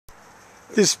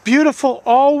This beautiful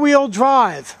all-wheel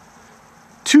drive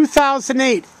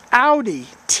 2008 Audi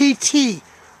TT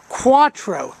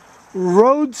Quattro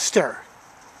Roadster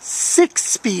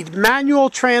 6-speed manual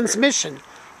transmission,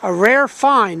 a rare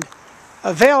find,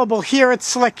 available here at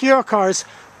Select Eurocars,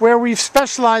 where we've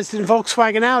specialized in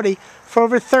Volkswagen Audi for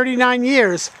over 39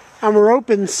 years, and we're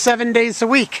open 7 days a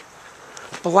week.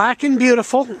 Black and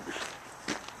beautiful.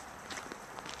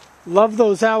 Love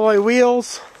those alloy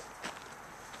wheels.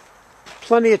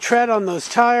 Plenty of tread on those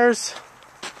tires.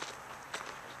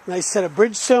 Nice set of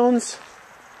Bridgestones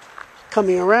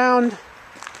coming around.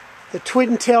 The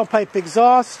twin tailpipe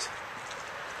exhaust.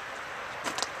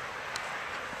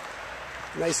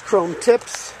 Nice chrome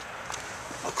tips.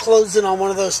 I'll close in on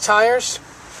one of those tires.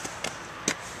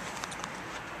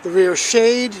 The rear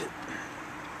shade.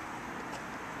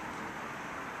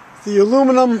 The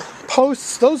aluminum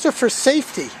posts, those are for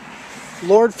safety.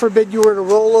 Lord forbid you were to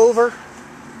roll over.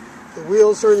 The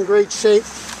wheels are in great shape.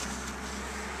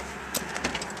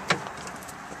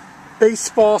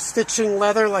 Baseball stitching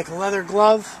leather, like a leather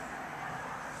glove.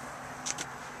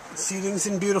 The seating's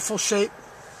in beautiful shape.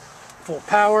 Full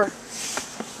power.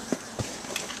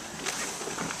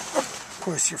 Of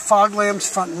course, your fog lamps,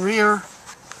 front and rear.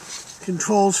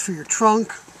 Controls for your trunk,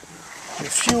 your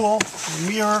fuel,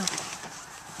 your mirror.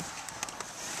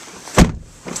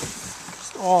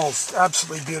 It's all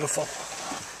absolutely beautiful.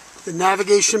 The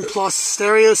Navigation Plus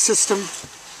stereo system.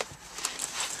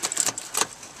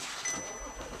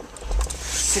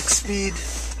 6-speed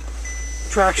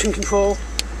traction control.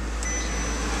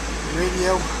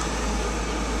 Radio.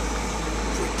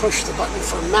 If we push the button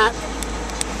for map,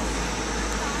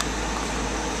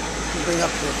 you can bring up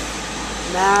the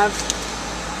nav.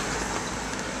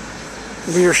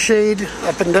 Rear shade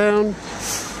up and down.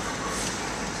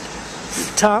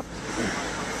 The top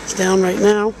is down right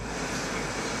now.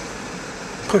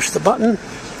 Push the button.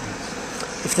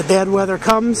 If the bad weather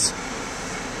comes,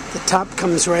 the top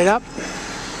comes right up.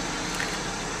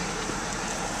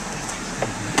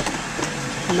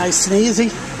 Nice and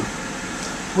easy.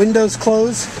 Windows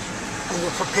close, and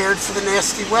we're prepared for the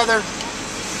nasty weather.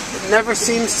 It never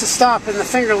seems to stop in the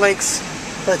Finger Lakes,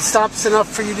 but it stops enough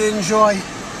for you to enjoy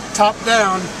top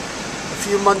down a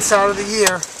few months out of the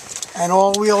year, and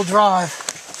all-wheel drive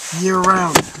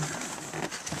year-round.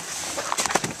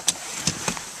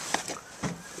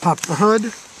 Pop the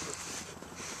hood,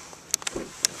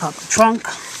 pop the trunk,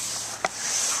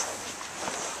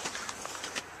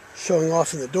 showing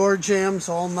off in the door jambs,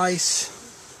 all nice.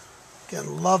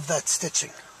 Again, love that stitching,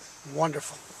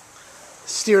 wonderful.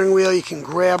 Steering wheel you can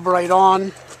grab right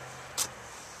on.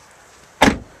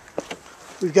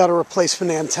 We've got a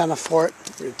replacement antenna for it.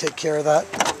 We're going to take care of that.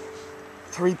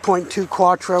 3.2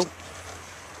 Quattro.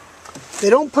 They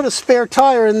don't put a spare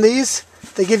tire in these.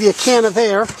 They give you a can of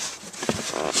air.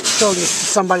 I showed this to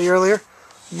somebody earlier.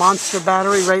 Monster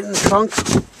battery right in the trunk.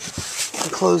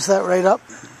 And close that right up.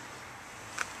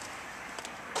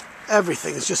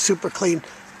 Everything is just super clean.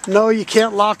 No, you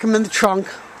can't lock them in the trunk.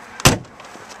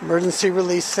 Emergency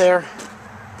release there.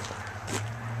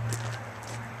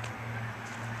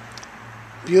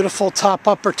 Beautiful top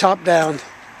up or top down.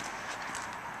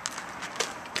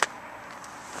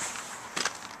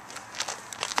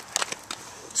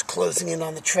 Just closing in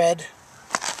on the tread.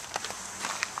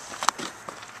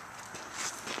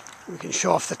 We can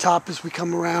show off the top as we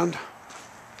come around.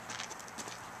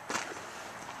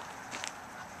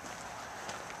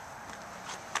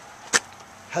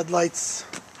 Headlights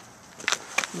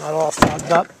not all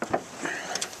fogged up.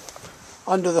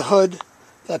 Under the hood,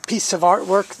 that piece of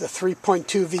artwork, the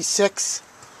 3.2 V6,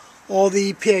 all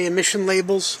the EPA emission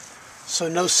labels, so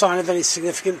no sign of any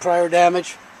significant prior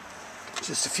damage.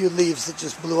 Just a few leaves that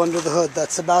just blew under the hood.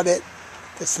 That's about it.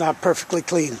 It's not perfectly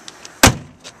clean.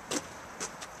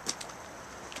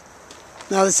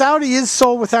 Now, this Audi is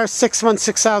sold with our 6-month,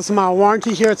 6,000-mile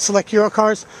warranty here at Select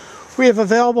Eurocars. We have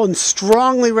available and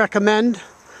strongly recommend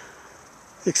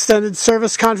extended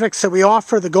service contracts that we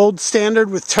offer, the gold standard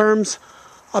with terms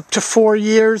up to 4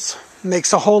 years.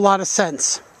 Makes a whole lot of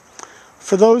sense.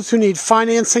 For those who need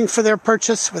financing for their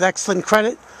purchase with excellent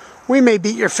credit, we may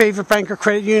beat your favorite bank or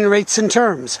credit union rates and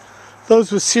terms.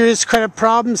 Those with serious credit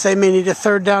problems, they may need a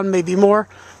third down, maybe more.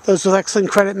 Those with excellent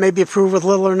credit may be approved with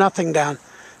little or nothing down.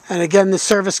 And again, the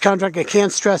service contract, I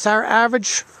can't stress, our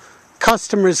average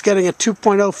customer is getting a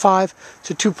 2.05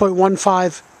 to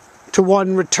 2.15 to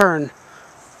 1 return.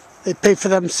 They pay for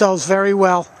themselves very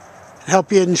well and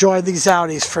help you enjoy these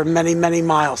Audis for many, many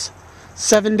miles.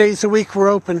 7 days a week we're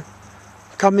open.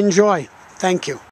 Come enjoy. Thank you.